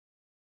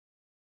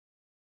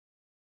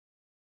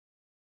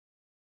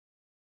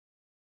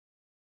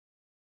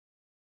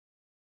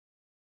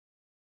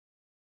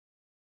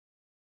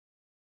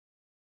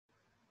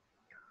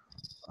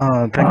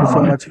Thank you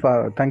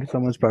so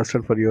much,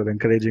 Pastor, for your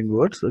encouraging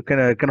words.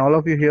 Can all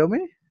of you hear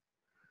me?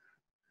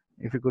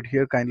 If you could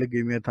hear, kindly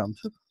give me a thumbs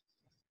up.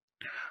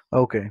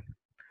 Okay,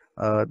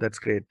 that's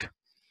great.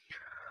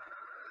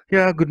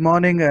 Yeah, good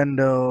morning, and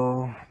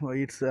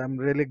it's I'm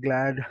really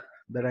glad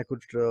that I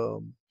could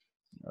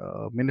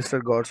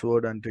minister God's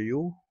word unto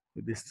you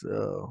with this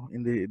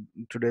in the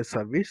today's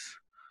service.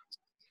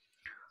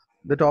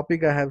 The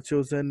topic I have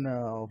chosen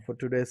for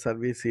today's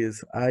service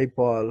is I,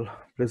 Paul,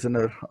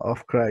 prisoner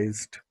of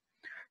Christ.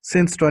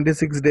 Since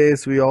 26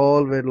 days, we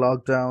all were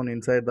locked down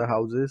inside the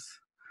houses,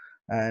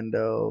 and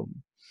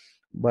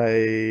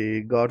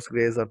by God's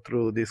grace or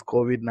through this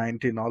COVID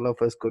 19, all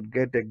of us could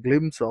get a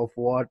glimpse of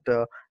what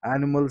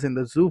animals in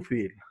the zoo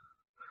feel.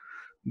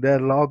 They're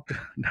locked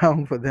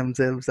down for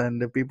themselves,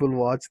 and the people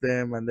watch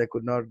them, and they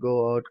could not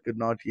go out, could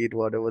not eat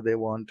whatever they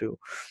want to.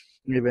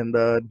 Even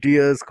the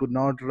deers could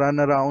not run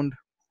around.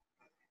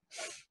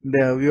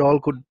 We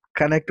all could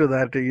connect to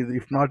that.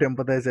 If not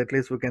empathize, at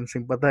least we can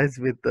sympathize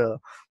with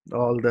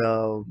all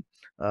the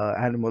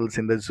animals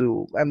in the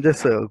zoo. I'm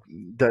just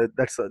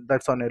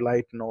that's on a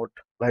lighter note.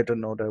 I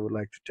would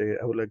like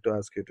to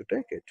ask you to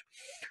take it.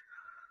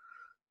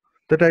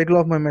 The title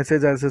of my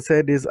message, as I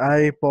said, is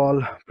I,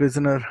 Paul,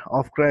 prisoner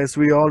of Christ.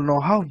 We all know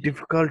how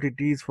difficult it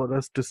is for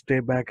us to stay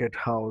back at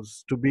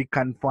house, to be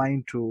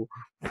confined to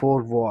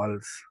four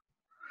walls.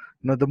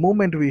 Now, the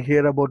moment we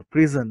hear about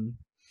prison,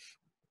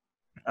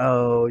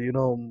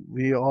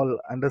 we all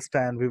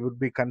understand we would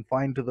be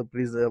confined to the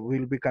prison,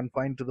 we'll be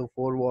confined to the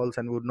four walls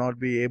and would not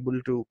be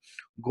able to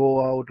go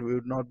out, we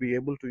would not be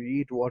able to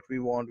eat what we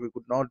want, we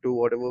could not do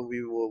whatever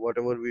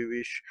we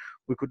wish,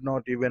 we could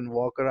not even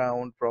walk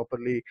around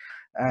properly.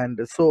 And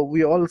so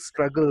we all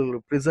struggle.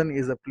 Prison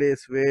is a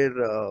place where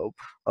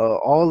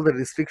all the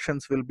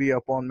restrictions will be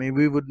upon me.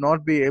 We would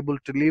not be able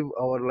to live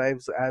our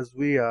lives as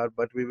we are,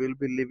 but we will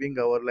be living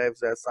our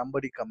lives as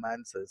somebody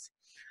commands us.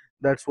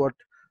 That's what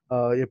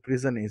a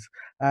prison is.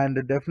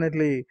 And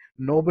definitely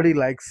nobody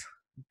likes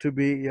to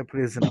be a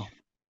prisoner.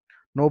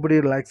 Nobody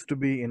likes to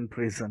be in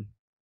prison,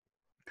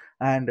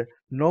 and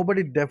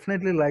nobody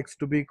definitely likes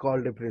to be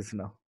called a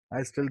prisoner.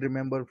 I still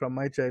remember from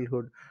my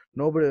childhood,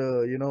 nobody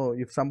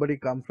if somebody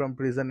comes from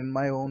prison in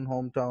my own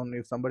hometown,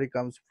 if somebody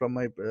comes from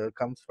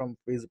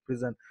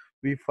prison,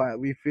 we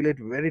feel it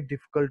very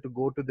difficult to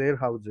go to their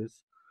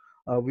houses.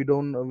 We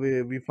don't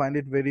we find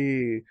it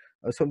very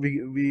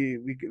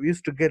we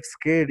used to get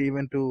scared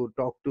even to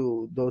talk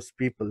to those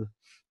people.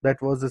 That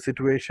was the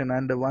situation.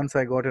 And once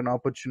I got an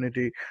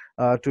opportunity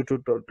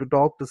to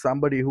talk to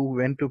somebody who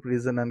went to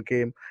prison and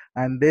came,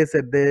 and they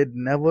said they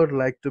never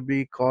like to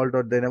be called,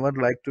 or they never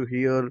like to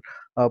hear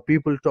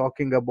people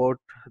talking about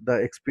the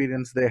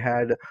experience they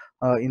had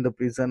in the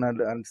prison,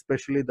 and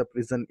especially the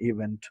prison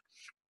event.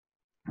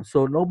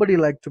 So nobody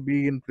like to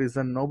be in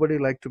prison, nobody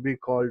like to be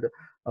called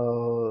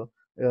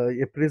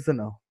a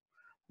prisoner.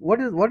 What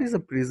is a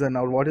prison,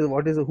 or what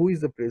is who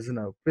is a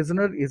prisoner?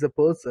 Prisoner is a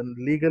person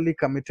legally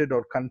committed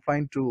or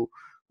confined to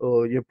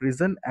a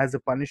prison as a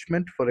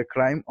punishment for a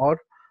crime or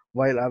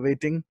while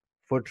awaiting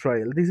for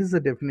trial. This is the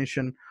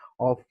definition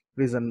of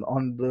prison.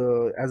 On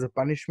the As a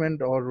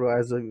punishment or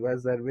as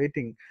they're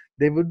waiting,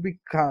 they would be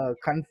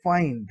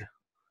confined.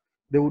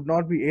 They would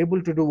not be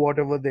able to do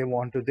whatever they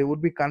want to. They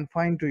would be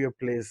confined to a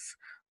place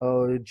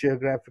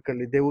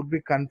geographically. They would be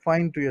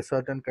confined to a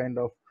certain kind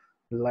of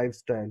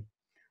lifestyle.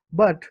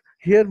 But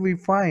here we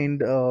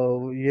find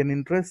an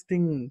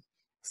interesting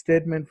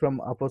statement from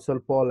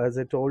Apostle Paul. As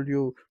I told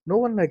you, no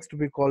one likes to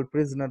be called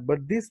prisoner,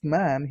 but this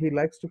man, he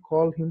likes to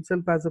call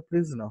himself as a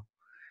prisoner.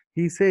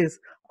 He says,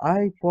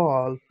 I,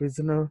 Paul,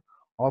 prisoner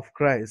of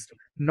Christ.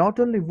 Not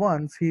only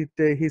once, he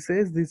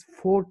says this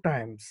four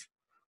times.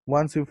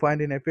 Once you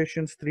find in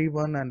Ephesians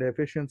 3:1 and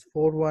Ephesians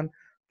 4:1,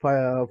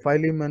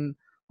 Philemon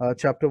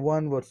chapter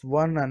 1, verse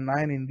 1 and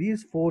 9. In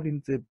these four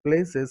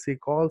places, he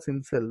calls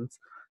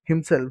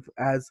himself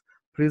as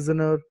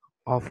prisoner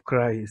of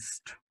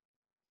Christ.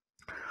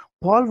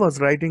 Paul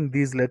was writing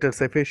these letters,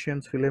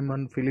 Ephesians,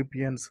 Philemon,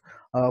 Philippians,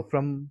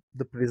 from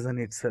the prison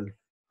itself.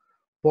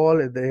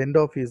 Paul, at the end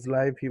of his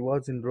life, he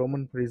was in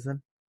Roman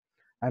prison,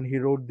 and he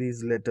wrote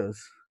these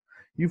letters.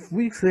 If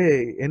we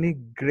say any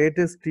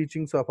greatest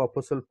teachings of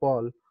Apostle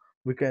Paul,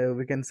 we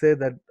can say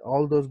that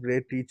all those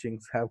great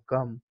teachings have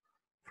come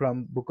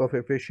from book of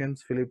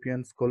Ephesians,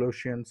 Philippians,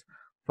 Colossians,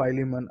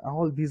 Philemon.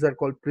 All these are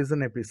called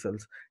prison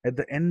epistles. At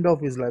the end of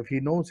his life, he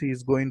knows he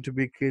is going to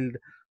be killed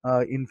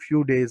in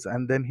few days,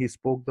 and then he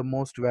spoke the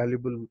most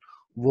valuable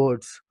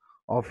words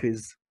of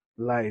his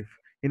life.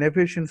 In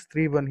Ephesians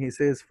 3:1, he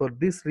says, "For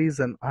this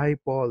reason, I,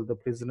 Paul, the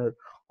prisoner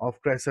of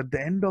Christ." At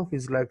the end of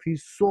his life,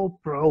 he's so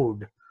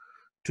proud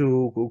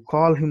to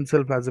call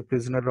himself as a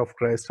prisoner of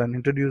Christ and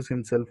introduce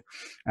himself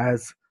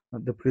as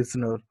the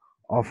prisoner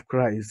of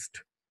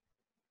Christ.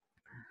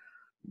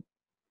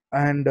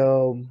 And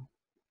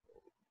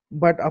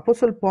But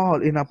Apostle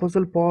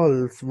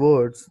Paul's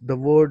words, the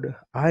word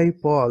I,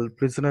 Paul,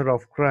 prisoner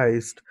of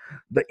Christ,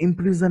 the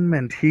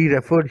imprisonment he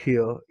referred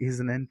here is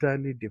an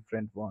entirely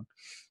different one.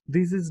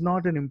 This is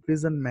not an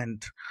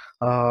imprisonment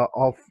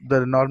of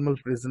the normal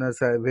prisoners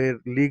where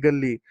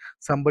legally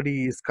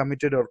somebody is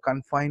committed or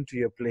confined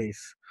to a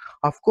place.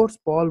 Of course,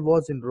 Paul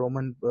was in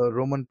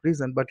Roman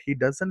prison, but he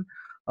doesn't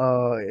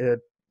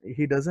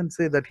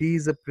say that he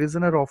is a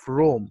prisoner of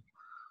Rome,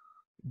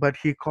 but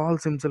he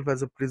calls himself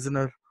as a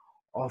prisoner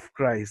of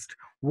Christ.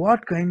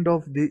 What kind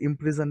of the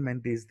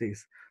imprisonment is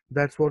this?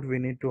 That's what we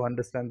need to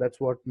understand. That's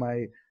what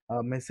my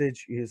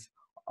message is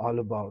all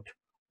about.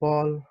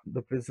 Paul,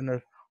 the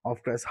prisoner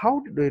of Christ.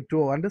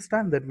 To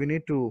understand that, we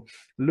need to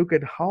look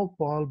at how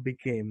Paul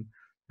became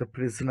the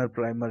prisoner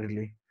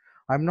primarily.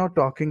 I'm not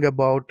talking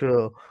about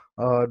the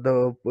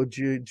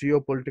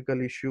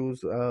geopolitical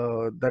issues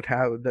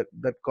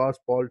that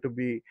caused Paul to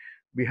be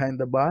behind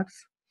the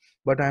bars,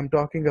 but I'm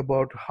talking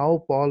about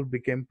how Paul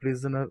became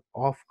prisoner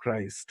of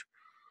Christ,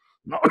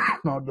 not,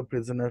 not the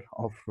prisoner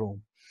of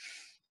Rome.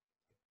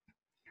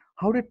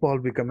 How did Paul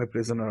become a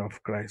prisoner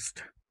of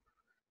Christ?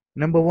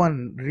 Number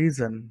one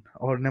reason,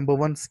 or number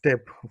one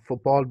step for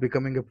Paul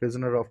becoming a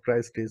prisoner of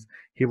Christ, is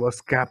he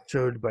was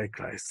captured by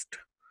Christ.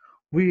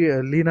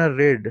 Lena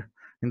read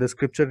in the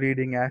scripture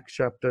reading Acts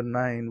chapter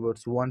 9,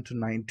 verse 1 to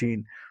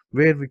 19,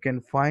 where we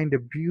can find a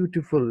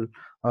beautiful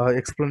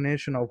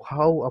explanation of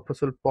how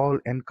Apostle Paul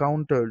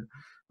encountered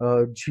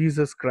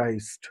Jesus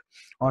Christ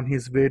on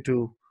his way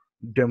to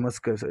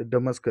Damascus.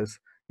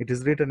 It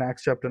is written,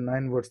 Acts chapter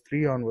 9, verse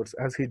 3 onwards.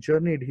 As he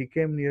journeyed, he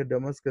came near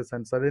Damascus,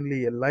 and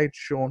suddenly a light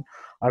shone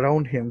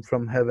around him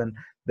from heaven.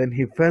 Then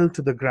he fell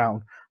to the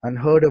ground and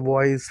heard a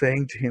voice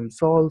saying to him,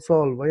 Saul,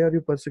 Saul, why are you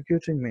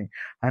persecuting me?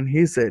 And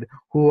he said,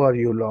 Who are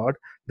you, Lord?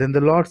 Then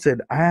the Lord said,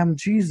 I am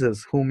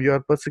Jesus, whom you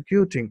are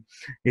persecuting.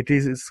 It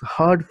is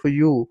hard for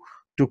you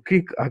to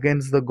kick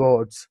against the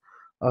gods.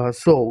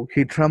 So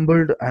he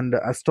trembled and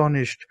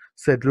astonished,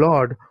 said,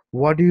 Lord,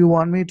 what do you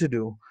want me to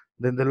do?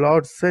 Then the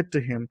Lord said to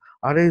him,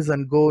 Arise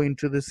and go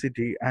into the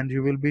city, and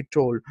you will be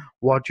told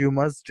what you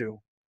must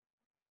do.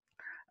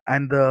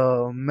 And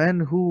the men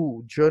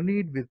who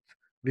journeyed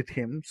with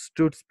him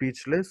stood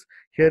speechless,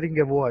 hearing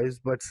a voice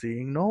but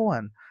seeing no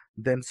one.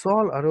 Then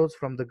Saul arose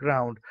from the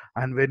ground,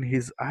 and when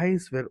his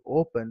eyes were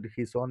opened,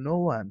 he saw no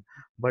one.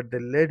 But they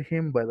led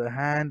him by the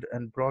hand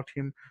and brought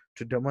him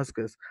to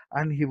Damascus.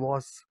 And he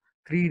was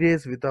 3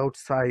 days without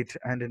sight,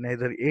 and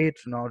neither ate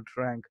nor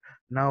drank.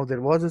 Now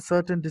there was a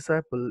certain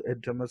disciple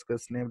at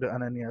Damascus named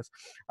Ananias.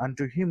 And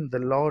to him the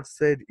Lord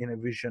said in a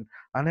vision,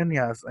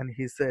 Ananias, and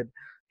he said,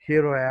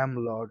 Here I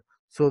am, Lord.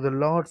 So the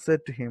Lord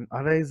said to him,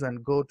 Arise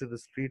and go to the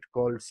street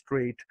called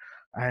Straight,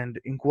 and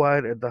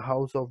inquire at the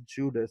house of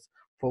Judas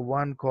for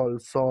one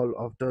called Saul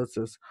of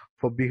Tarsus.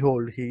 For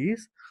behold, he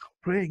is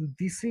praying.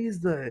 This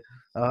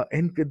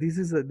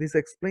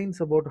explains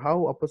about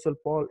how Apostle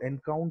Paul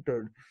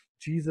encountered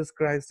Jesus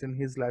Christ in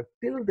his life.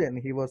 Till then,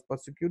 he was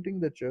persecuting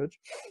the church.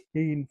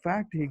 In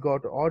fact, he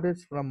got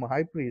orders from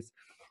high priest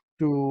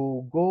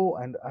to go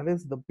and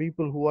arrest the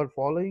people who are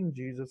following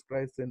Jesus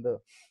Christ in the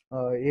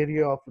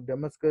area of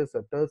Damascus,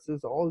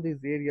 Tarsus, all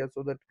these areas,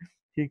 so that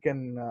he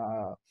can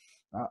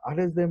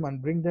arrest them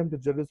and bring them to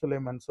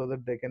Jerusalem, and so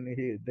that they can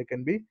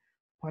be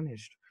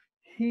punished.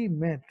 He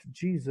met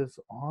Jesus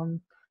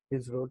on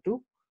his road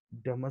to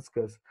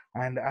Damascus,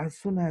 and as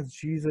soon as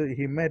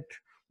he met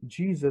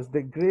Jesus,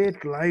 the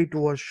great light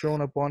was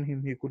shown upon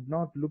him. He could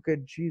not look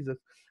at Jesus,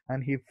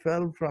 and he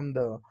fell from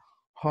the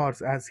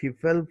horse. As he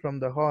fell from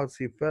the horse,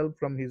 he fell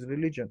from his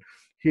religion.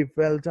 He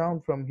fell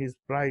down from his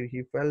pride.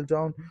 He fell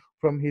down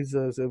from his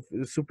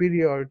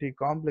superiority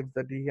complex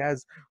that he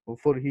has,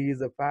 for he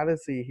is a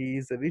Pharisee, he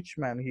is a rich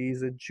man, he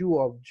is a Jew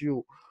of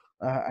Jew,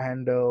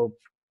 and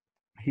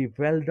he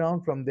fell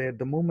down from there.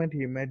 The moment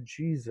he met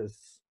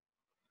Jesus,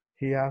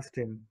 he asked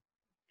him,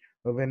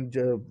 when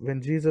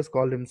Jesus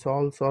called him,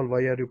 Saul, Saul,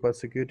 why are you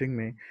persecuting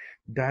me?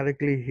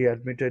 Directly he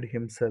admitted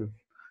himself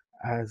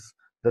as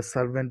the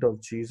servant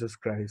of Jesus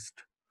Christ.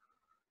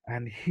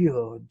 And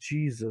here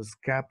Jesus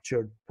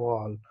captured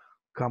Paul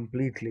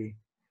completely.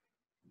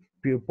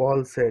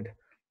 Paul said,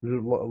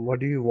 What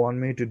do you want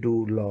me to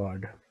do,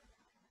 Lord?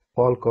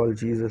 Paul called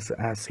Jesus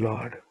as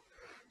Lord.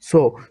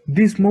 So,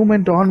 this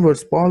moment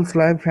onwards, Paul's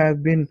life has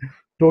been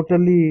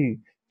totally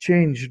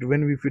changed.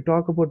 If we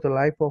talk about the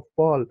life of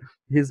Paul,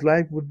 his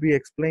life would be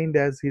explained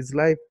as his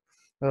life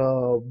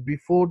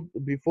before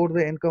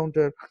the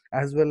encounter,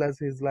 as well as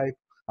his life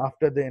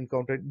after the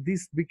encounter.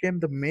 This became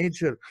the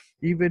major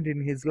event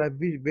in his life,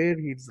 where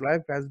his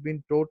life has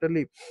been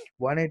totally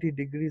 180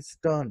 degrees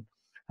turn,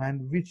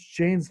 and which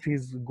changed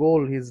his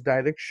goal, his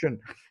direction,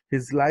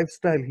 his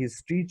lifestyle,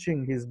 his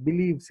teaching, his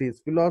beliefs, his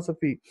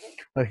philosophy,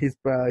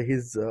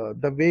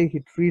 the way he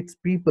treats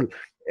people.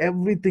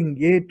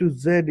 Everything A to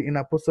Z in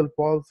Apostle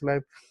Paul's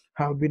life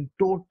have been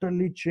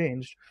totally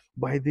changed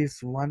by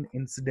this one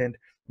incident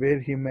where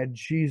he met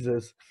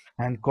Jesus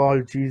and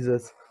called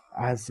Jesus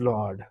as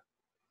Lord.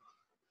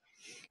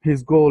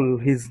 His goal,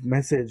 his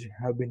message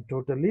have been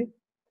totally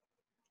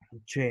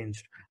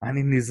changed, and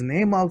in his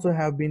name also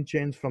have been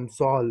changed from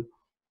Saul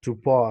to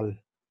Paul.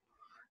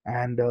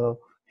 And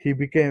he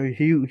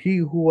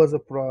who was a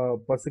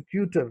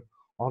persecutor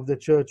of the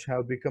church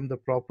have become the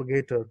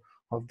propagator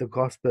of the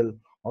gospel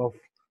of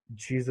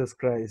Jesus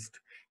Christ.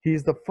 He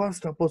is the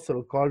first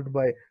apostle called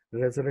by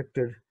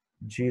resurrected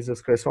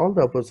Jesus Christ. All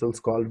the apostles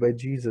called by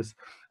Jesus,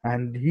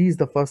 and he is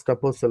the first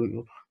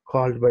apostle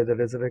called by the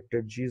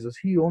resurrected Jesus.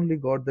 He only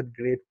got that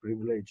great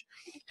privilege.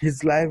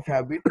 His life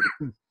have been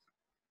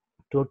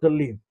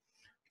totally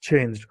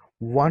changed.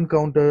 One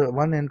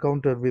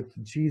encounter with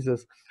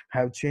Jesus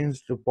have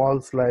changed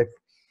Paul's life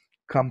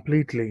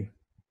completely,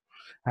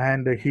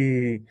 and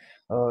he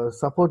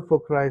suffered for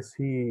Christ.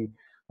 He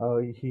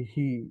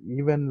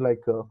even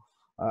like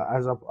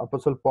as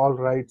Apostle Paul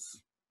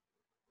writes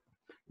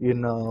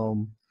in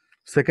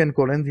 2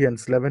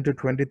 Corinthians 11 to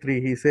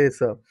 23, he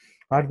says,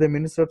 are the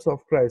ministers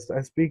of Christ?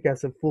 I speak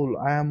as a fool.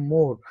 I am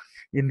more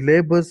in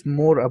labors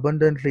more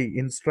abundantly,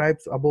 in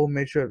stripes above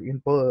measure,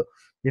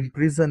 in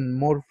prison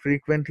more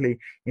frequently,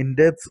 in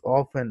deaths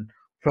often.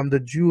 From the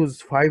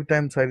Jews, 5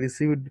 times I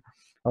received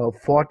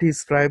 40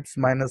 stripes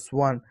minus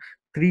one.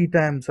 3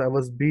 times I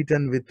was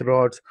beaten with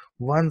rods.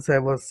 Once I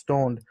was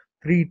stoned.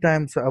 3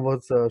 times I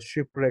was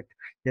shipwrecked.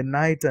 A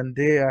night and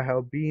day I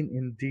have been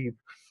in deep,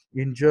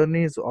 in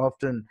journeys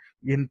often,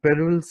 in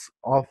perils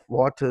of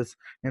waters,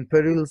 in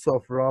perils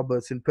of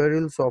robbers, in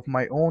perils of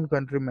my own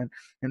countrymen,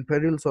 in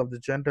perils of the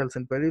Gentiles,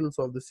 in perils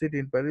of the city,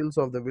 in perils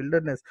of the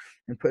wilderness,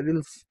 in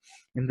perils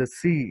in the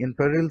sea, in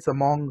perils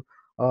among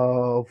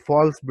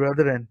false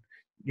brethren,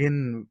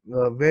 in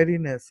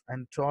weariness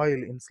and toil,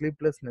 in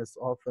sleeplessness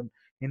often,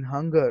 in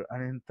hunger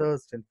and in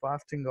thirst, in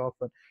fasting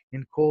often,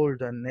 in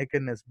cold and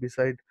nakedness,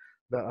 beside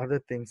the other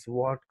things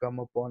what come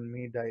upon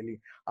me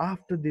daily.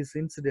 After this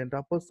incident,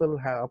 Apostle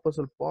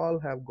Paul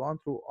have gone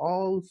through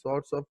all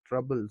sorts of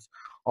troubles,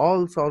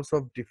 all sorts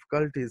of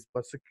difficulties,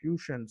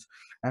 persecutions,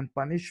 and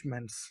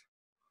punishments,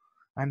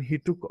 and he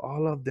took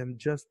all of them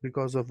just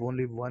because of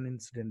only one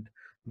incident,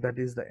 that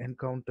is the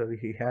encounter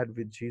he had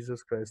with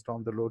Jesus Christ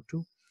on the road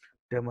to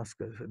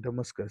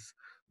Damascus.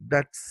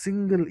 That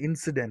single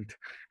incident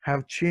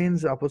have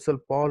changed Apostle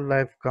Paul's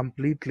life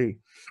completely,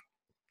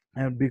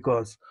 and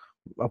because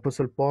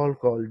Apostle Paul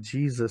called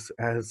Jesus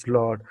as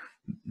Lord,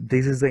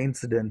 this is the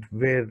incident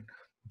where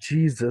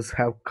Jesus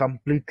have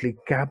completely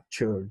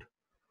captured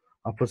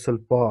Apostle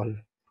Paul,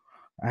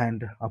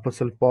 and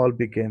Apostle Paul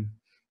became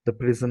the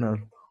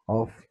prisoner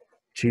of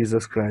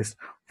Jesus Christ.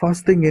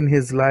 First thing in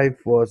his life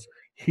was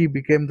he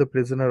became the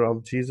prisoner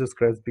of Jesus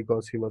Christ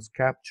because he was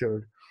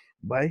captured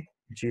by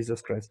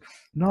Jesus Christ.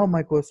 Now,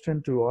 my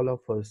question to all of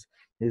us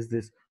is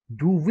this: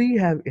 do we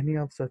have any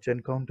of such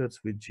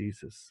encounters with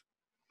Jesus?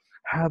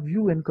 Have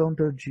you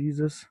encountered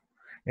Jesus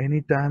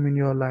any time in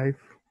your life?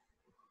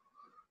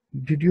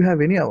 Did you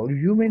have any?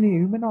 You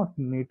may not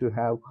need to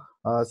have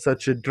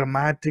such a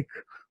dramatic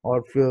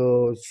or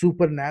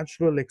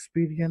supernatural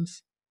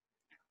experience,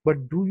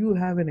 but do you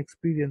have an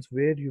experience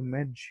where you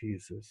met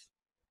Jesus,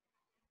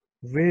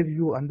 where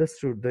you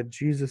understood that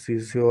Jesus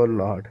is your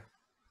Lord,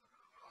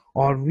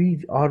 or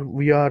we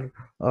are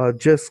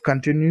just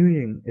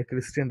continuing a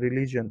Christian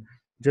religion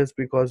just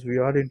because we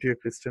are into a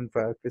Christian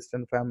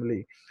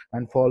family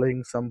and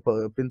following some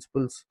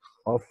principles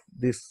of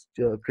this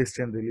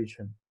Christian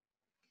religion?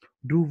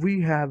 Do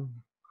we have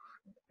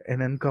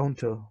an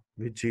encounter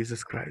with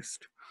Jesus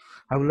Christ?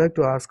 I would like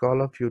to ask all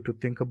of you to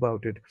think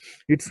about it.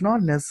 It's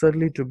not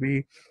necessarily to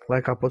be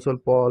like Apostle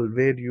Paul,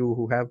 where you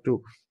who have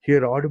to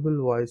hear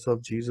audible voice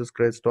of Jesus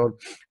Christ, or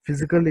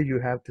physically you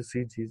have to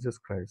see Jesus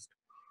Christ.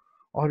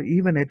 Or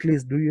even at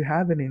least, do you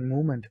have any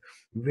moment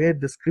where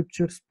the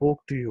scripture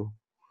spoke to you,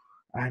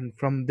 and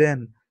from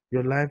then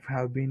your life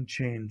have been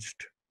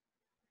changed?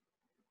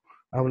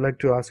 I would like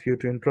to ask you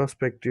to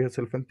introspect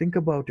yourself and think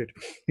about it.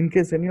 In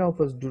case any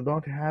of us do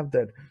not have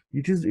that,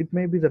 it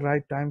may be the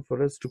right time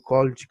for us to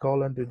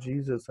call unto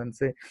Jesus and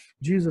say,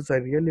 Jesus, I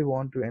really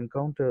want to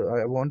encounter.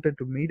 I want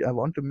to meet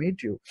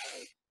you.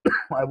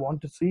 I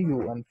want to see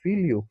you and feel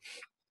you.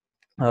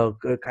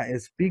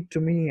 Speak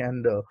to me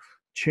and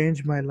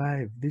change my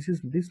life.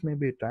 This may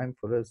be a time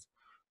for us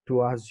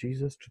to ask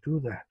Jesus to do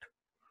that.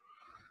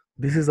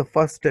 This is the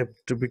first step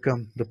to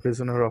become the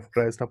prisoner of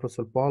Christ.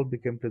 Apostle Paul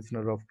became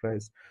prisoner of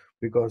Christ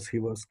because he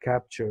was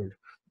captured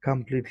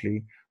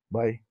completely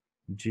by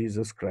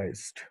Jesus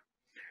Christ.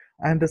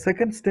 And the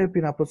second step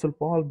in Apostle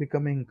Paul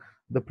becoming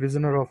the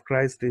prisoner of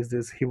Christ is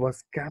this: he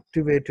was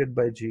captivated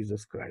by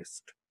Jesus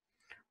Christ.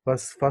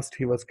 First,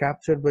 he was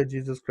captured by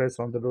Jesus Christ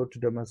on the road to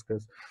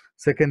Damascus.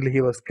 Secondly,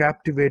 he was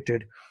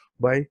captivated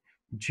by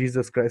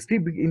Jesus Christ.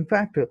 In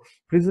fact,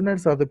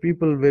 prisoners are the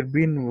people who were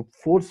being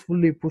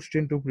forcefully pushed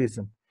into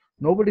prison.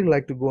 Nobody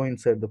liked to go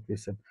inside the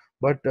prison.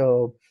 But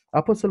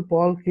Apostle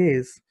Paul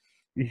case,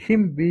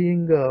 him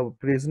being a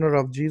prisoner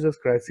of Jesus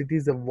Christ, it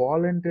is a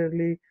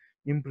voluntarily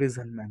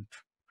imprisonment.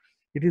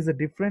 It is a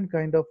different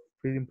kind of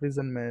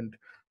imprisonment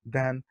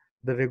than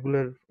the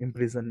regular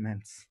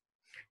imprisonments.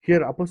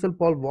 Here, Apostle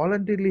Paul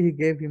voluntarily he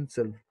gave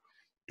himself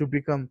to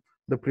become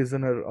the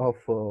prisoner of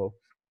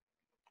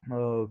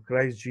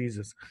Christ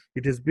Jesus.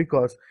 It is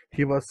because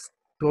he was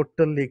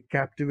totally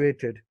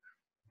captivated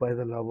by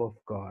the love of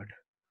God.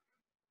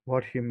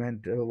 What he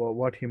meant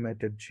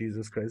at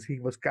Jesus Christ. He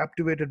was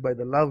captivated by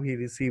the love he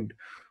received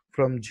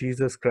from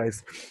Jesus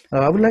Christ.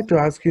 I would like to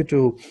ask you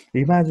to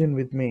imagine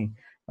with me.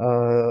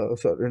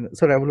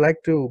 Sorry, I would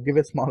like to give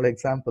a small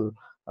example.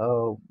 I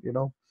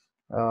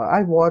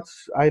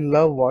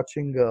love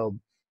watching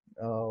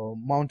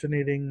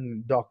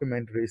mountaineering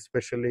documentaries,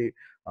 especially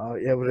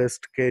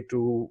Everest,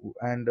 K2,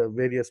 and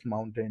various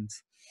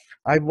mountains.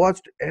 I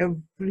watched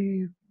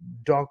every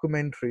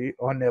documentary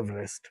on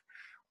Everest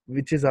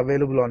which is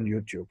available on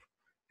YouTube.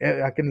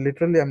 I'm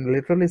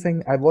literally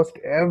saying I watched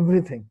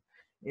everything.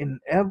 In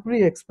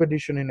every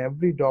expedition, in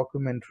every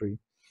documentary,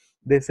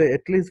 they say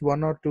at least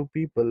one or two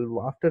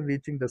people after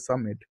reaching the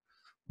summit,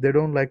 they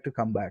don't like to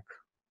come back.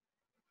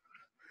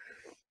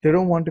 They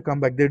don't want to come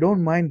back. They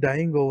don't mind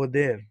dying over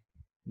there.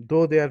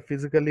 Though they are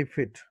physically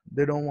fit,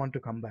 they don't want to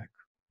come back.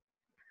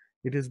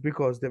 It is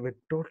because they were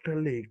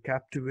totally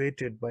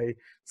captivated by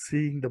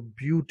seeing the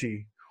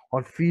beauty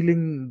or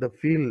feeling the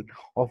feel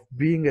of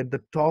being at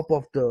the top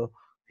of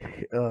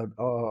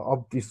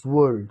this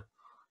world.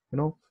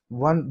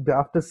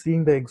 After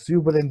seeing the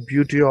exuberant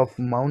beauty of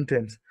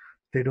mountains,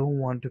 they don't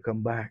want to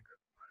come back.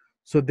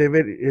 So they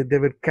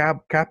were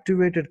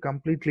captivated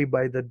completely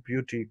by that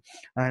beauty,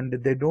 and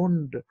they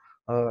don't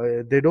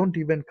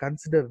even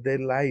consider their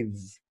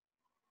lives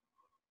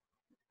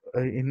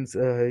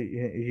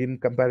in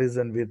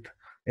comparison with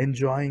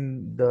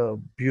enjoying the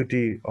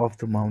beauty of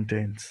the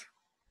mountains.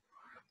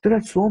 There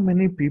are so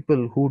many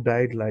people who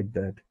died like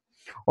that,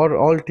 or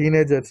all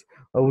teenagers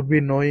would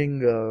be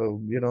knowing,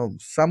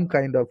 some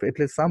kind of, at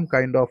least some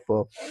kind of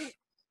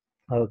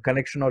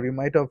connection, or you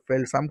might have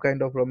felt some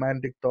kind of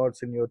romantic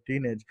thoughts in your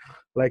teenage,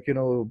 like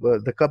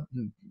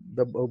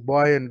the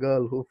boy and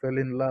girl who fell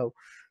in love.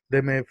 They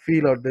may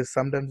feel, or they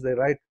sometimes they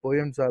write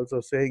poems also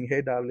saying,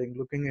 "Hey darling,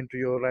 looking into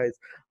your eyes,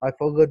 I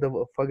forget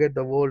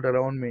the world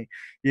around me.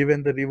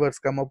 Even the rivers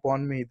come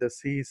upon me, the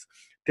seas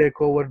take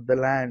over the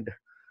land.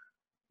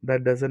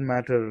 That doesn't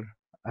matter.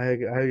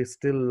 I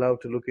still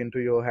love to look into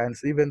your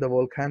hands. Even the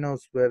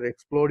volcanoes were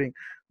exploding,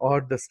 or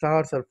the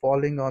stars are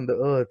falling on the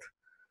earth.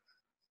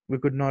 I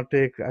could not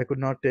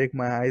take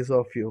my eyes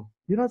off you."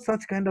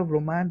 Such kind of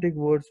romantic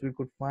words we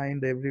could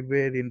find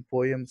everywhere in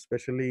poems,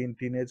 especially in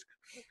teenage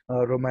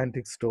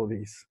romantic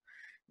stories.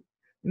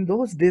 In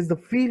those days the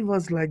feel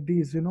was like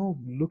this,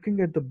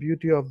 looking at the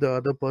beauty of the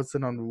other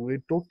person, and we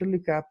totally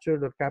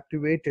captured or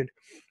captivated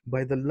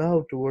by the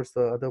love towards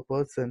the other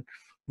person.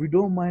 We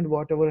don't mind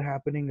whatever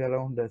happening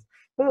around us.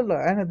 Well,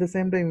 and at the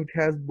same time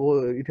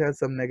it has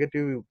some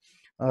negative,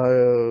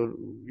 uh,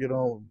 you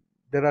know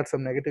there are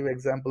some negative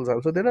examples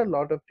also. There are a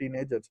lot of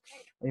teenagers,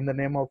 in the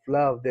name of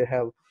love, they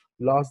have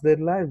lost their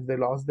lives, they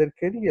lost their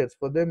careers.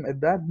 For them at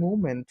that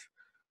moment,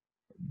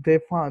 they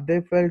felt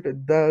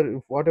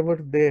the whatever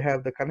they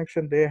have, the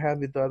connection they have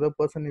with the other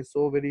person is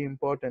so very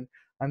important,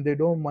 and they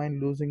don't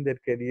mind losing their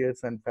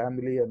careers and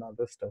family and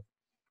other stuff.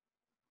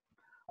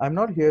 I'm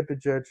not here to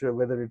judge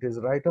whether it is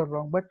right or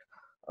wrong, but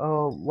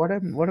what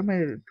am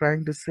I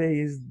trying to say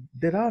is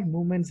there are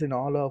moments in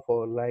all of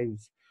our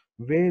lives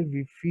where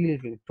we feel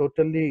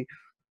totally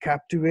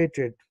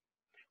captivated,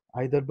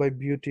 either by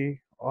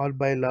beauty or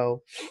by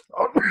love,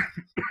 or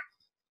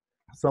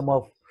some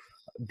of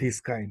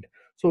this kind.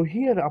 So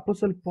here,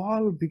 Apostle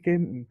Paul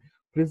became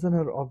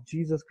prisoner of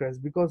Jesus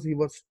Christ because he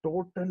was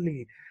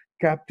totally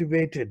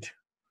captivated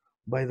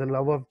by the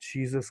love of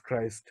Jesus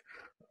Christ.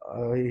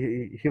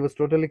 He was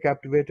totally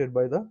captivated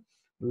by the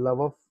love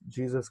of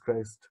Jesus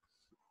Christ,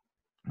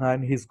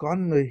 and his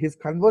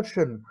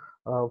conversion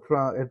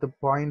from at the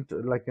point,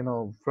 like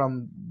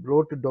from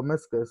road to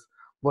Damascus,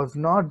 was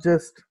not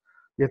just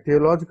a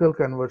theological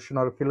conversion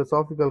or a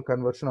philosophical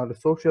conversion or a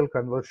social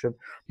conversion,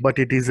 but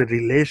it is a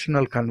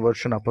relational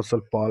conversion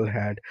Apostle Paul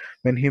had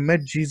when he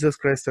met Jesus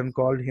Christ and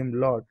called him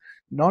Lord.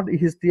 Not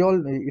his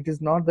theology. It is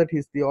not that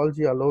his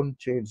theology alone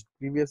changed.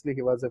 Previously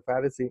he was a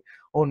Pharisee.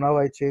 Oh, now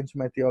I changed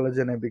my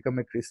theology and I become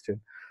a Christian.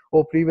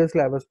 Oh,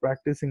 previously I was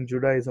practicing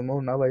Judaism.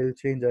 Oh, now I will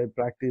change, I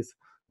practice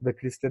the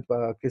Christian,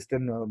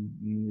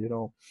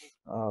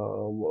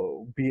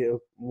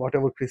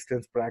 whatever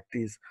Christians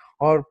practice.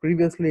 Or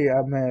previously,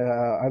 I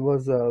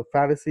was a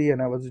Pharisee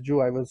and I was a Jew.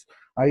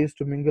 I used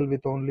to mingle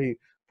with only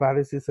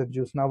Pharisees and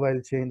Jews. Now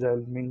I'll change.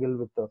 I'll mingle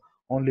with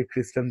only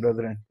Christian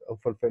brethren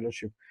for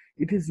fellowship.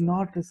 It is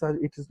not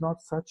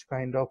such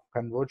kind of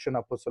conversion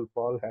Apostle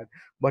Paul had,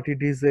 but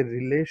it is a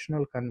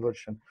relational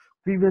conversion.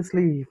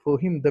 Previously, for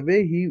him, the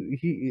way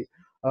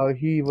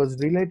he was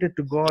related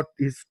to God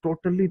is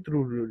totally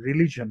through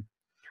religion.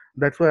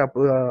 That's why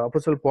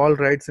Apostle Paul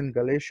writes in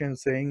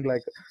Galatians saying,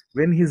 like,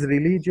 when his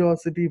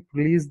religiosity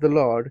pleased the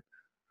Lord,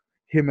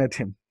 he met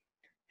him.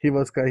 He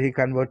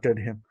converted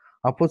him.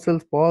 Apostle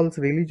Paul's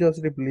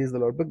religiosity pleased the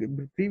Lord. But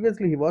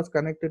previously he was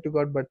connected to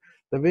God, but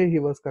the way he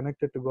was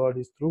connected to God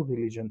is through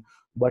religion.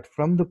 But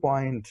from the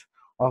point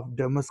of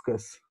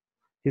Damascus,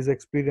 his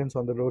experience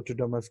on the road to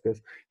Damascus.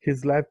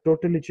 His life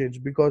totally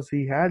changed because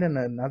he had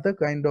another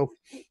kind of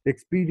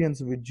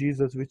experience with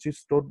Jesus, which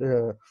is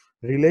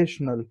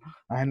relational,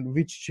 and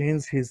which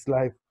changed his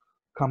life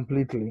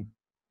completely.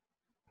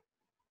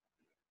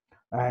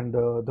 And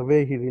the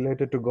way he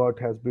related to God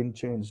has been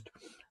changed.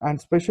 And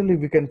especially,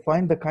 we can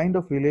find the kind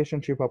of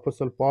relationship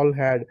Apostle Paul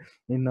had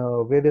in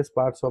various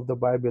parts of the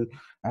Bible.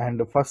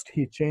 And first,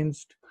 he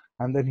changed,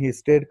 and then he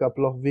stayed a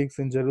couple of weeks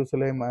in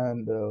Jerusalem,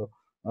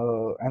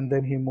 and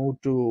then he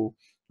moved to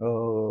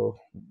uh,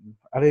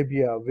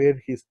 Arabia,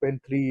 where he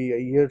spent 3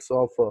 years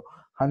of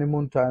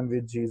honeymoon time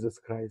with Jesus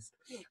Christ.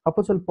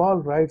 Apostle Paul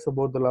writes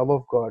about the love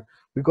of God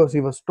because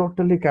he was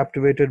totally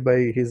captivated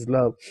by his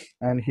love.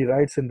 And he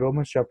writes in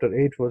Romans chapter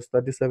 8, verse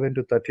 37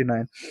 to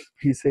 39,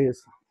 he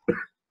says,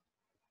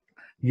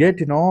 "Yet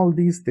in all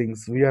these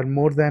things we are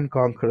more than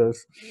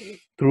conquerors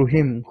through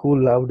him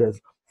who loved us.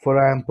 For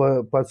I am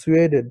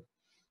persuaded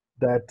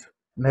that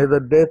neither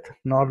death,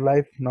 nor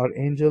life, nor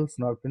angels,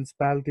 nor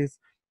principalities,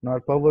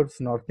 nor powers,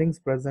 nor things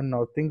present,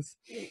 nor things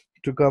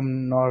to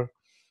come, nor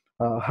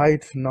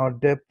height, nor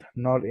depth,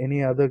 nor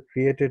any other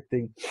created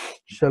thing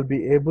shall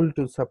be able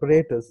to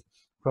separate us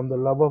from the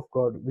love of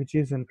God which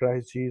is in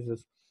Christ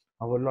Jesus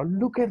our Lord."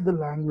 Look at the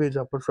language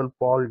Apostle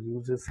Paul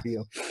uses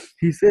here.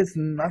 He says,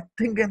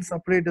 "Nothing can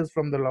separate us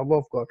from the love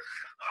of God."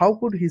 How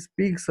could he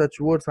speak such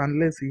words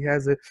unless he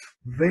has a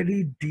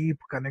very deep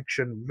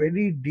connection,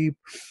 very deep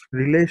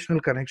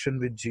relational connection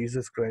with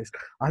Jesus Christ?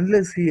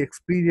 Unless he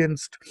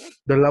experienced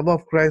the love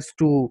of Christ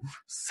to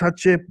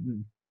such a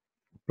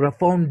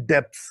profound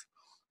depths,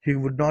 he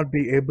would not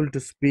be able to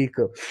speak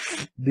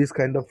this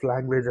kind of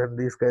language and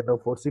this kind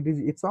of words.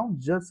 It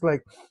sounds just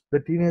like the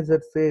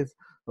teenager says,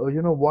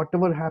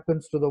 whatever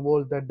happens to the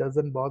world, that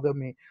doesn't bother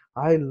me.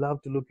 I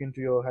love to look into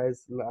your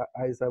eyes.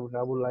 I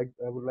would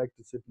like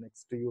to sit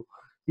next to you.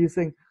 He's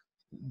saying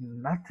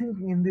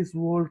nothing in this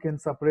world can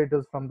separate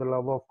us from the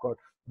love of God.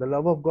 The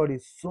love of God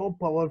is so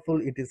powerful,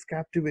 it is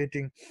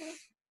captivating.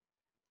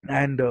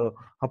 And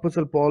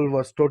Apostle Paul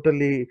was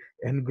totally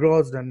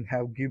engrossed and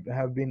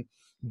have been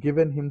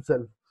given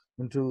himself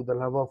into the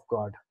love of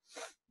God.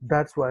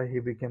 That's why he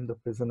became the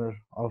prisoner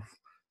of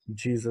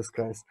Jesus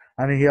Christ.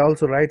 And he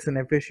also writes in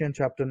Ephesians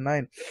chapter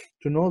 9,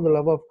 "To know the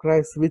love of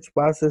Christ which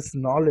passes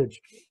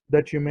knowledge,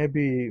 that you may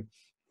be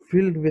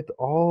filled with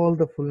all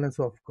the fullness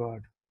of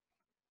God."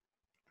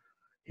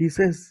 He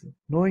says,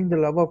 knowing the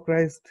love of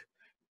Christ,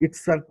 it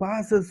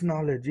surpasses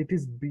knowledge. It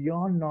is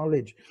beyond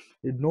knowledge.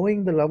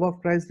 Knowing the love of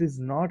Christ is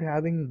not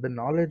having the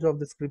knowledge of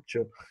the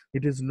scripture.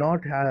 It is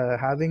not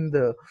having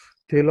the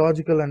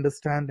theological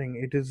understanding.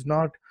 It is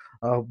not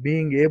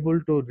being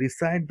able to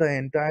recite the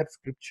entire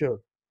scripture.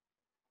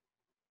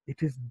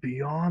 It is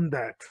beyond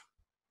that.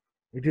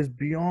 It is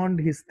beyond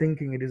his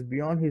thinking, it is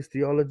beyond his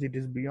theology, it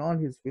is beyond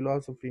his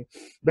philosophy.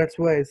 That's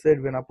why I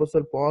said when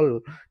Apostle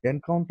Paul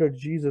encountered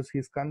Jesus,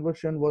 his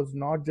conversion was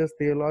not just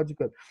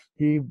theological.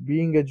 He,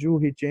 being a Jew,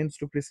 he changed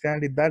to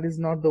Christianity. That is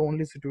not the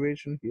only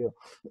situation here.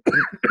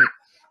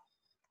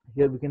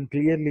 Here we can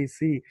clearly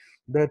see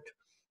that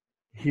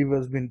he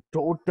was been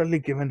totally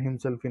given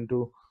himself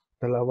into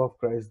the love of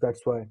Christ.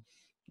 That's why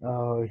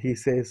he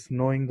says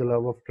knowing the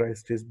love of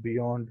Christ is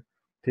beyond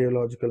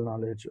theological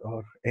knowledge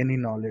or any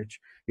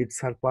knowledge. It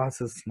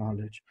surpasses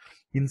knowledge.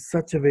 In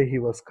such a way he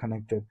was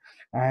connected,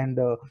 and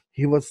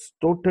he was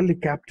totally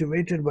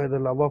captivated by the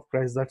love of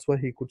Christ. That's why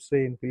he could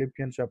say in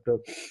Philippians chapter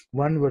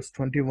 1 verse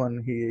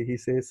 21, he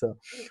says,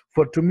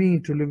 "For to me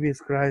to live is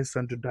Christ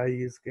and to die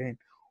is gain."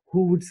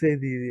 Who would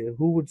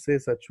say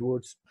such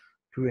words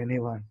to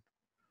anyone?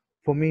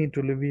 For me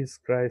to live is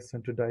Christ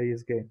and to die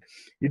is gain.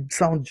 It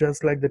sounds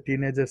just like the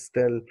teenagers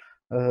tell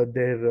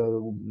their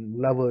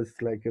lovers,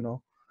 like,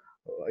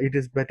 it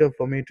is better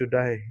for me to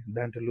die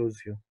than to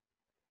lose you.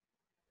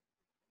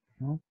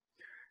 No?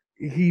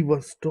 He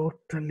was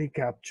totally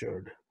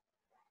captured.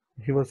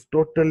 He was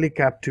totally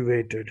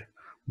captivated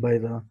by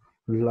the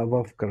love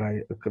of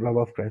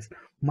Christ.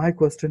 My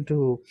question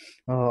to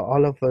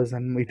all of us,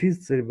 and it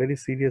is a very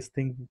serious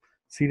thing,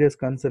 serious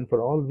concern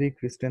for all we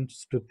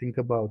Christians to think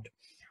about.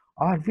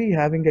 Are we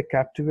having a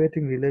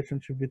captivating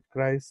relationship with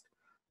Christ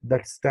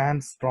that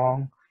stands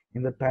strong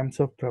in the times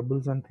of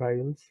troubles and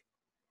trials?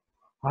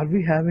 Are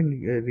we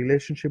having a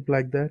relationship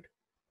like that?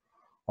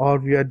 Or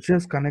we are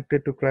just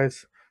connected to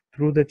Christ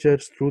through the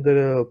church, through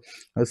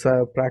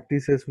the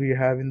practices we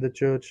have in the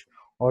church,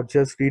 or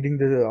just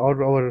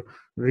or our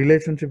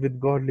relationship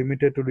with God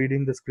limited to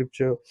reading the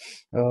scripture,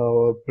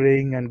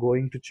 praying and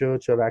going to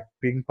church, or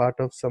being part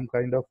of some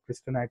kind of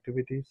Christian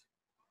activities?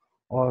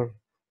 Or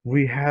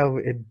we have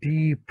a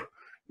deep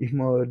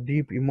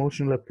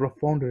emotional, a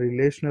profound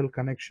relational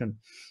connection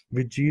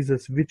with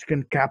Jesus, which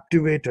can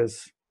captivate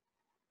us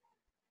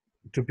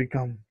to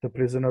become the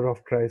prisoner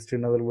of Christ.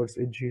 In other words,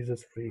 a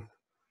Jesus freak.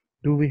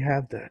 Do we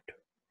have that?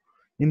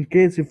 In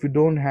case if we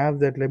don't have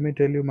that, let me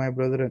tell you, my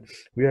brethren,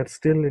 we are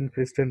still in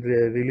Christian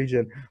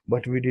religion,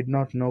 but we did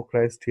not know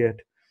Christ yet.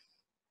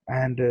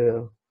 And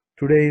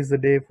today is the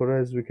day for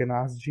us. We can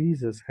ask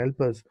Jesus, help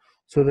us,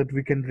 so that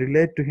we can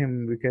relate to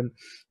him. We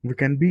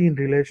can be in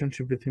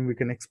relationship with him. We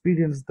can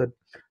experience that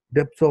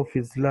depths of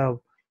his love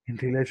in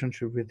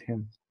relationship with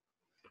him.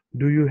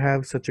 Do you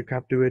have such a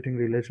captivating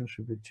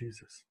relationship with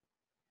Jesus?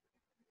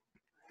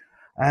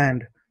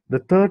 And the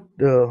third,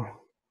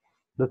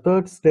 the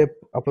third step,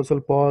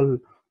 Apostle Paul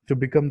to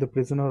become the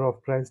prisoner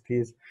of Christ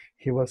is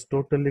he was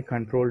totally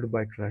controlled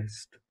by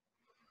Christ.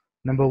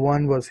 Number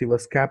one was he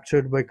was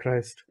captured by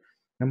Christ.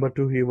 Number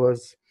two, he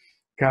was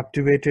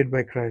captivated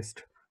by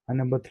Christ. And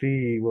number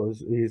three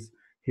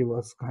he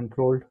was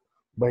controlled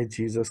by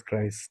Jesus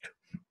Christ.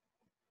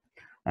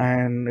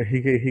 And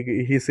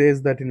he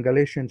says that in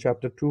Galatians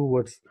chapter 2,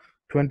 verse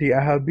 20,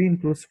 I have been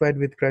crucified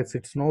with Christ.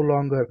 It's no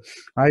longer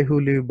I who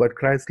live, but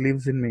Christ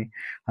lives in me.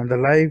 And the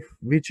life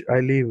which I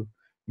live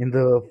in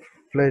the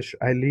flesh,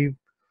 I live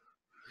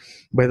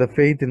by the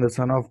faith in the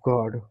Son of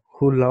God,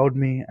 who loved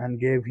me and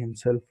gave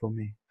himself for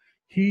me.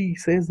 He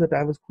says that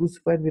I was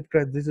crucified with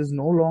Christ. This is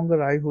no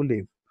longer I who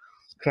live.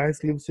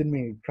 Christ lives in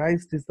me.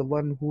 Christ is the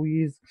one who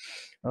is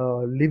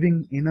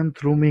living in and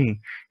through me.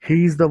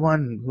 He is the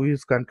one who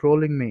is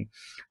controlling me.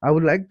 I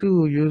would like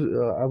to use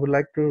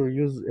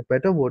a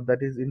better word,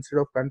 that is, instead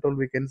of control,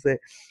 we can say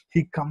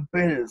he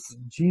compels.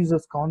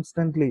 Jesus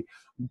constantly,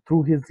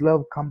 through his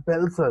love,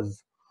 compels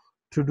us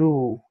to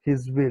do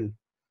his will.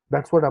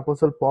 That's what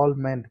Apostle Paul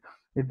meant.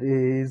 It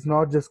is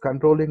not just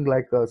controlling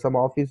like some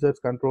officers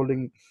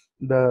controlling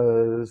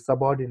the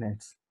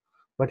subordinates,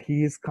 but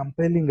he is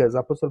compelling us.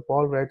 Apostle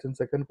Paul writes in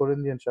 2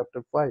 Corinthians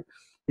chapter 5,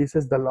 he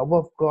says the love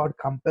of God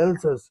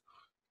compels us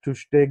to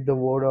take the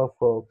word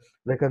of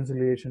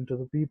reconciliation to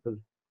the people.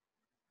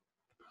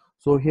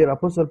 So here,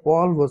 Apostle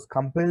Paul was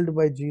compelled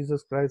by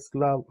Jesus Christ's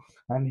love,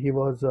 and he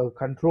was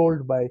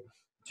controlled by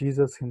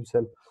Jesus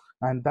himself.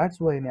 And that's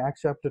why in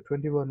Acts chapter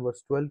 21,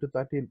 verse 12 to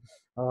 13,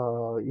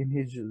 in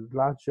his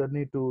last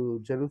journey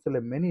to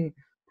Jerusalem, many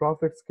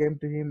prophets came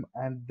to him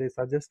and they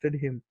suggested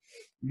him,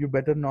 you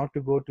better not to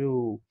go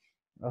to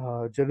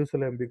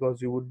Jerusalem because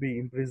you would be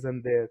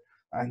imprisoned there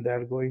and they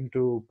are going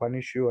to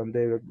punish you and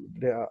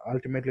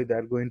ultimately they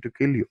are going to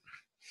kill you.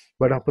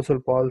 But Apostle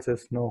Paul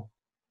says, no,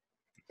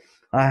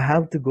 I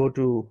have to go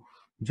to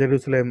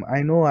Jerusalem.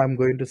 I know I'm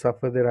going to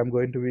suffer there. I'm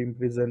going to be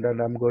imprisoned and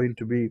I'm going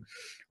to be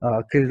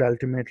killed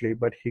ultimately.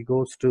 But he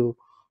goes to,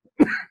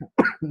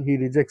 he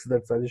rejects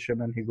that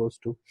suggestion and he goes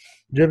to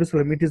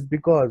Jerusalem. It is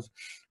because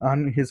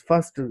on his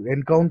first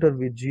encounter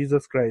with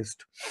Jesus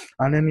Christ,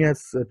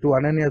 Ananias,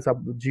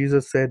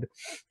 Jesus said,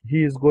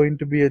 he is going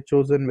to be a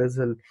chosen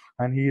vessel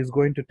and he is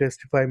going to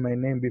testify my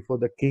name before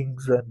the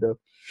kings and,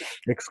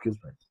 excuse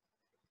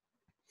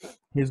me,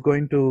 he's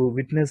going to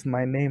witness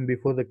my name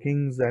before the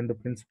kings and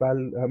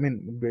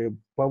the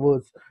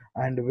powers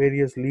and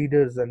various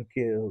leaders and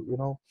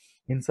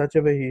in such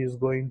a way he is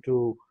going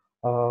to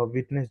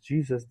witness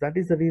Jesus. That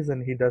is the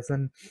reason he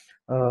doesn't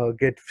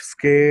get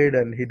scared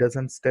and he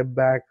doesn't step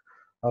back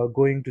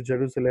going to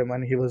Jerusalem,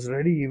 and he was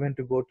ready even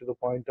to go to the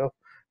point of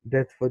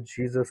death for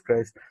Jesus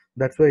Christ.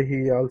 That's why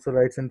he also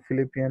writes in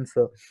Philippians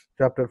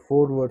chapter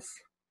 4 verse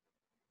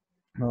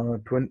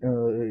 20,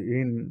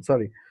 in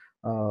sorry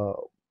uh,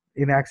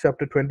 in Acts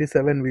chapter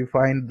 27 we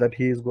find that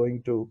he is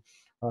going to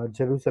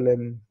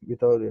Jerusalem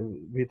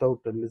without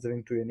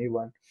listening to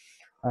anyone,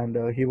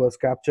 and he was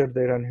captured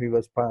there and he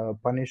was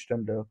punished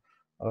and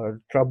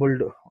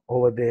troubled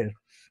over there.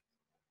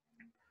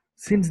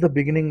 Since the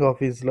beginning of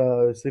his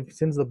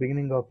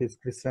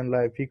Christian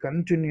life, he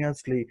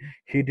continuously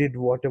he did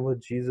whatever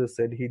Jesus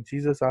said.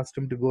 Jesus asked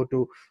him to go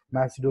to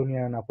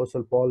Macedonia, and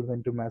Apostle Paul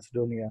went to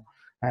Macedonia,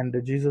 and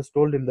Jesus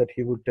told him that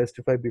he would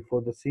testify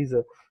before the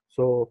Caesar.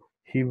 So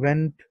he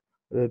went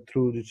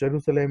through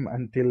Jerusalem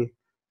until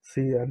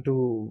see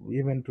unto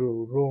even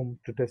to Rome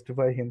to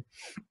testify him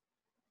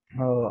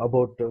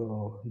about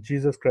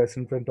Jesus Christ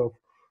in front of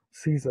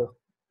Caesar.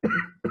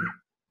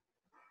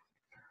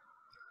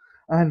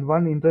 And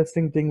one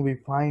interesting thing we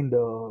find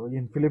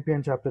in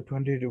Philippians chapter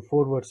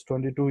 24, verse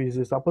 22 is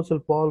this: Apostle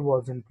Paul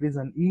was in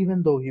prison.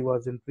 Even though he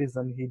was in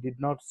prison, he did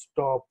not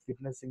stop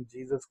witnessing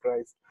Jesus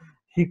Christ.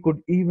 He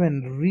could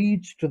even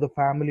reach to the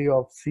family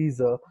of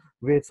Caesar,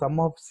 where some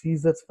of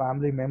Caesar's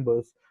family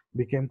members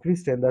became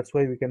Christian. That's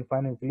why we can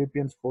find in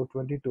Philippians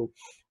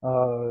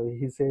 4:22.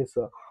 He says,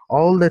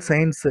 all the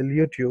saints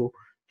salute you,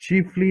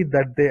 chiefly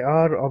that they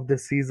are of the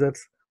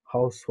Caesar's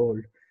household.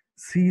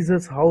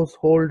 Caesar's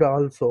household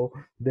also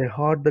they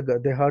heard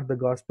the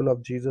gospel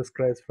of Jesus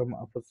Christ from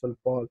Apostle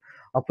Paul.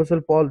 Apostle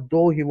Paul,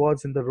 though he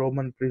was in the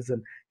Roman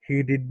prison,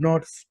 he did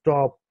not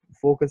stop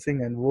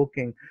focusing and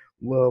working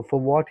for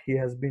what he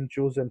has been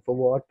chosen,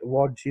 for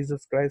what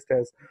Jesus Christ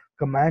has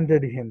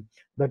commanded him,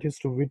 that is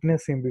to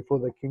witness him before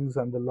the kings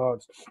and the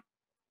lords.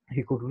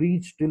 He could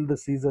reach till the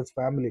Caesar's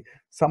family.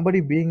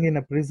 Somebody being in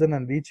a prison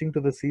and reaching to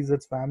the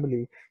Caesar's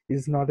family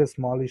is not a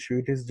small issue.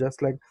 It is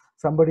just like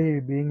somebody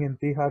being in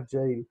Tihar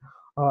jail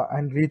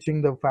and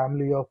reaching the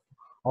family of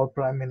our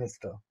prime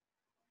minister,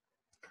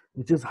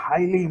 which is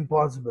highly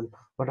impossible.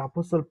 But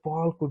Apostle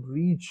Paul could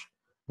reach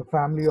the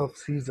family of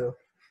Caesar.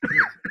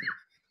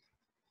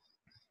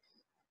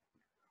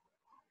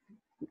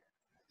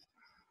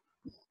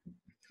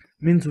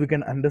 Means we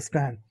can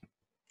understand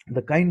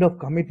the kind of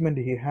commitment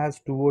he has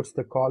towards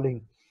the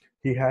calling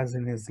he has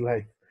in his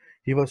life.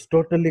 He was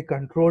totally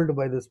controlled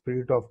by the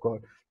Spirit of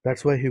God.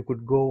 That's why he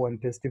could go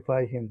and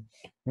testify him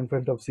in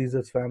front of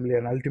Caesar's family,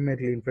 and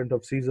ultimately in front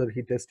of Caesar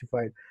he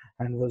testified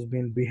and was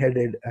being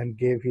beheaded and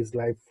gave his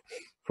life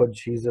for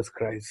Jesus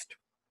Christ.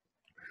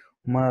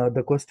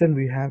 The question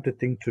we have to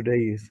think today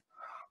is,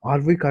 are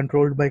we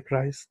controlled by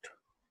Christ?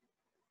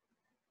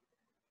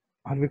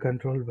 Are we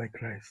controlled by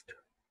Christ?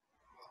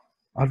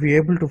 Are we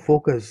able to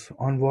focus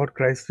on what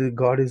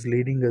God is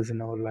leading us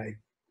in our life?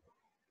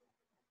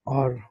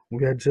 Or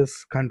we are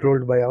just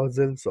controlled by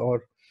ourselves,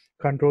 or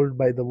controlled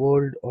by the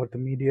world or the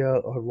media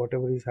or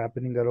whatever is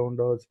happening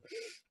around us,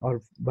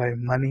 or by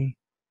money?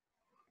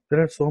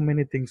 There are so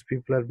many things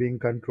people are being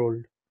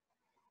controlled.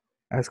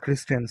 As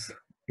Christians,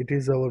 it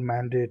is our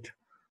mandate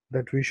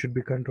that we should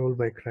be controlled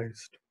by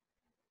Christ.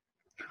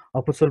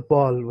 Apostle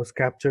Paul was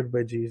captured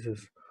by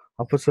Jesus.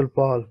 Apostle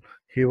Paul,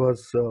 he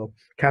was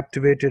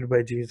captivated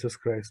by Jesus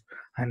Christ,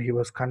 and he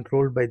was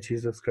controlled by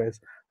Jesus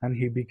Christ, and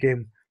he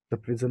became the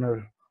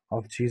prisoner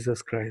of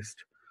Jesus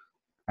Christ.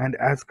 And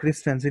as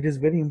Christians, it is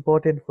very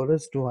important for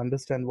us to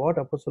understand what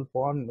Apostle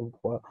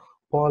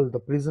Paul the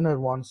prisoner,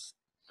 wants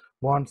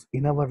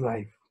in our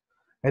life.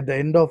 At the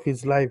end of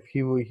his life,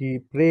 he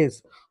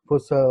prays for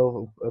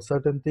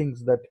certain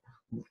things that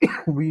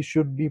we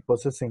should be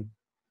possessing,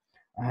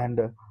 and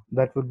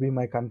that would be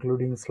my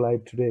concluding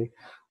slide today.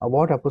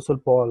 What Apostle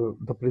Paul,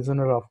 the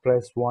prisoner of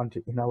Christ, want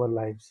in our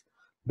lives,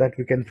 that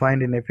we can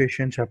find in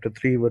Ephesians chapter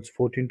 3, verse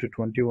 14 to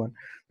 21.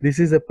 This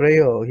is a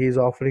prayer he is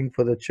offering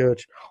for the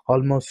church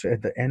almost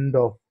at the end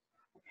of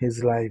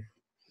his life.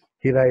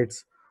 He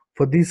writes,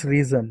 "For this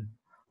reason,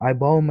 I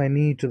bow my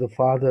knee to the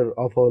Father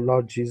of our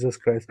Lord Jesus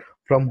Christ,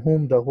 from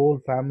whom the whole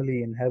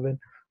family in heaven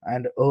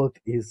and earth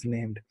is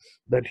named,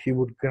 that he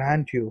would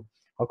grant you,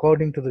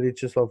 according to the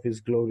riches of his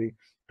glory,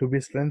 to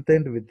be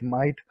strengthened with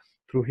might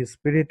through his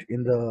Spirit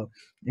in the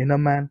inner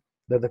man,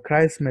 that the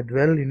Christ may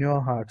dwell in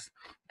your hearts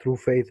through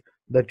faith,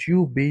 that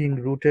you, being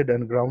rooted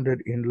and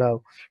grounded in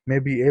love, may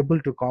be able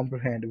to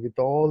comprehend with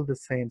all the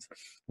saints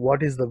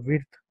what is the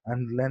width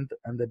and length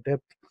and the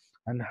depth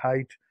and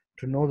height,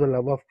 to know the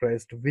love of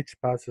Christ which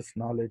passes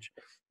knowledge,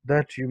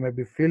 that you may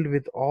be filled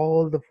with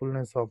all the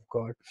fullness of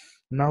God.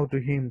 Now to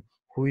him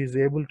who is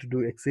able to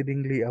do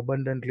exceedingly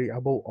abundantly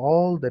above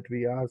all that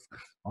we ask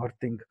or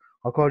think,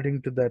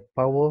 according to that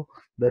power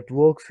that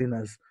works in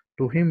us,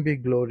 to him be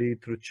glory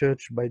through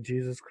church by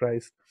Jesus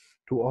Christ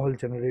to all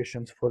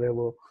generations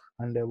forever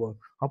and ever."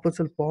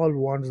 Apostle Paul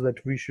wants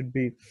that we should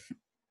be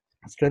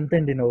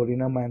strengthened in our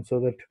inner man, so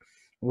that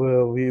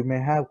we may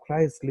have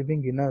Christ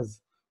living in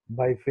us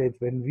by faith.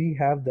 When we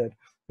have that,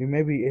 we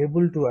may be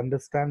able to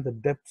understand the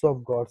depths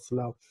of God's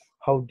love,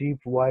 how deep,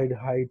 wide,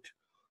 height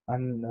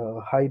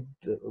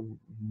the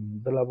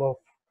love of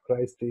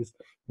Christ is.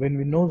 When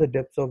we know the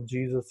depths of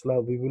Jesus'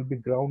 love, we will be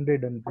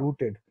grounded and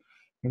rooted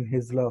in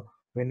His love.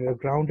 When we are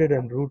grounded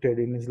and rooted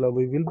in His love,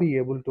 we will be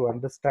able to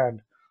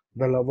understand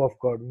the love of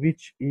God,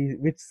 which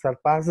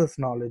surpasses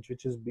knowledge,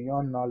 which is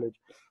beyond knowledge.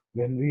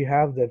 When we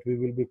have that, we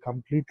will be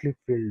completely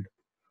filled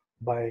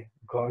by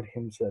God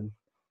Himself.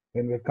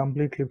 When we're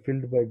completely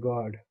filled by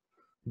God,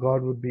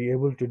 God would be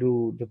able to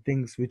do the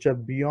things which are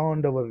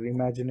beyond our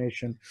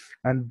imagination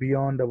and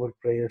beyond our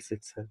prayers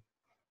itself.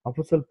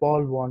 Apostle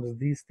Paul wants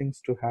these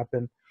things to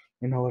happen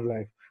in our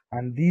life,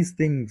 and these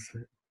things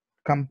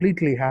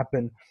completely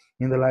happen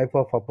in the life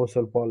of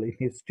Apostle Paul. In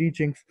his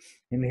teachings,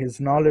 in his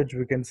knowledge,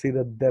 we can see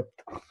the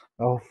depth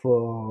of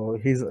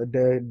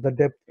the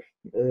depth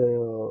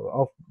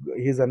of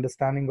his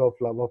understanding of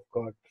love of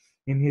God.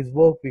 In his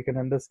work, we can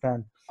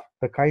understand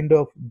the kind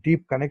of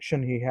deep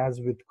connection he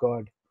has with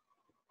God,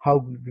 how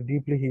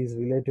deeply he is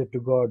related to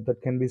God,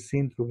 that can be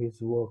seen through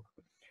his work.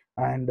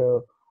 And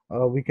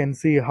we can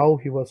see how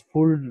he was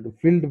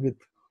filled with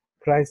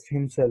Christ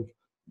himself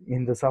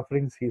in the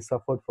sufferings he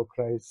suffered for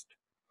Christ.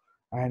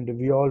 And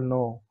we all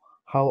know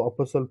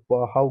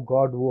how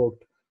God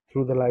worked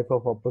through the life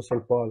of Apostle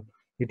Paul.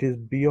 It is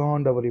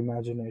beyond our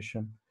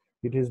imagination.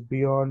 It is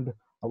beyond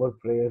our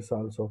prayers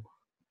also.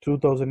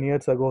 2000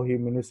 years ago he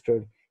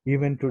ministered.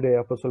 Even today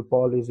Apostle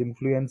Paul is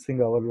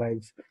influencing our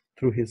lives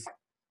through his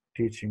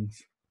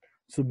teachings.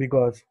 So,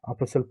 because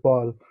Apostle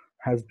Paul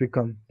has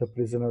become the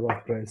prisoner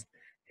of Christ,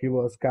 he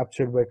was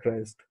captured by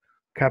Christ,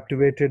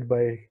 captivated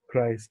by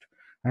Christ,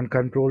 and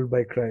controlled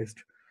by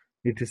Christ.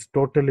 It is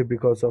totally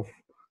because of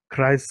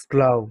Christ's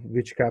love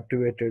which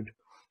captivated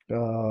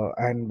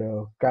and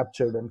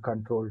captured and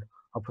controlled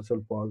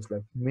Apostle Paul's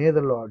life. May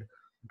the Lord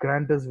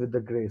grant us with the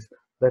grace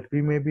that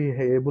we may be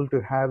able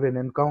to have an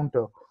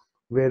encounter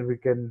where we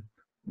can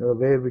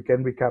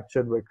be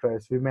captured by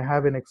Christ. We may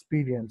have an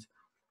experience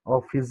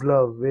of His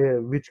love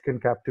which can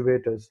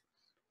captivate us,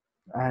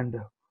 and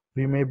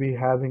we may be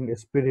having a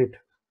spirit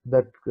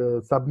that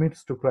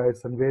submits to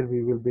Christ, and where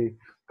we will be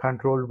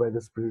controlled by the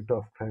Spirit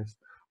of Christ.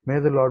 May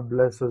the Lord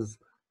bless us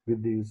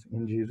with these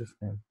in Jesus'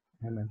 name.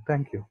 Amen.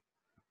 Thank you.